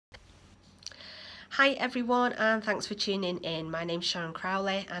Hi everyone, and thanks for tuning in. My name's Sharon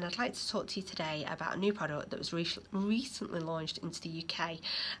Crowley and I'd like to talk to you today about a new product that was recently launched into the UK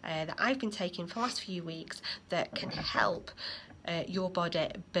that I've been taking for the last few weeks that can help your body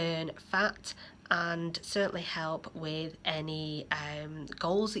burn fat and certainly help with any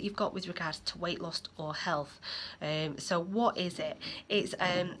goals that you've got with regards to weight loss or health. So what is it? It's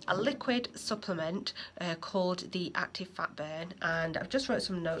a liquid supplement called the Active Fat Burn, and I've just wrote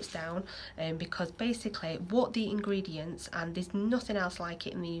some notes down because basically what the ingredients, and there's nothing else like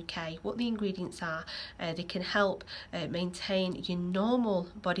it in the UK, what the ingredients are, they can help maintain your normal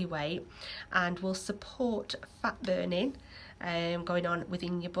body weight and will support fat burning going on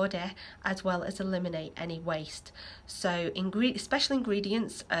within your body, as well as eliminate any waste. So special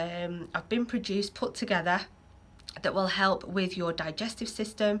ingredients have been put together that will help with your digestive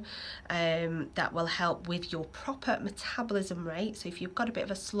system, that will help with your proper metabolism rate. So if you've got a bit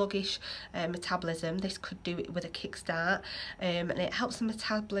of a sluggish metabolism, this could do it with a kickstart, and it helps the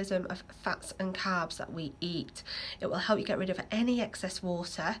metabolism of fats and carbs that we eat. It will help you get rid of any excess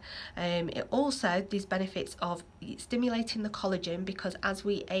water. It also, these benefits of stimulating the collagen, because as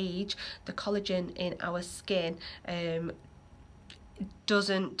we age, the collagen in our skin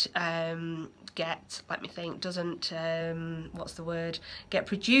doesn't get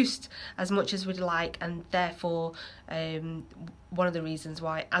produced as much as we'd like, and therefore one of the reasons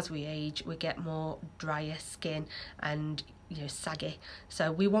why as we age we get more drier skin and saggy.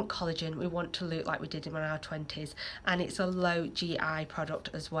 So we want collagen, we want to look like we did in our 20s, and it's a low GI product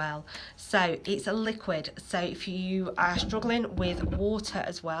as well. So it's a liquid, so if you are struggling with water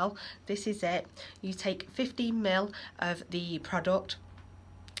as well, this is it. You take 15 ml of the product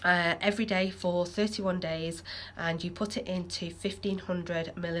every day for 31 days, and you put it into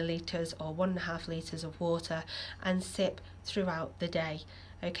 1500 millilitres or 1.5 litres of water and sip throughout the day.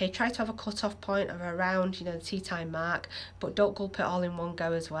 Okay, try to have a cut-off point of around the tea time mark, but don't gulp it all in one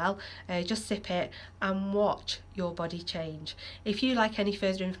go as well. Just sip it and watch your body change. If you like any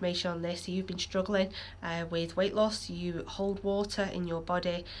further information on this, you've been struggling with weight loss, you hold water in your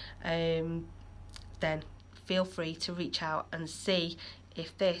body, then feel free to reach out and see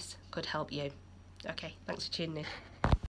if this could help you. Okay, thanks for tuning in.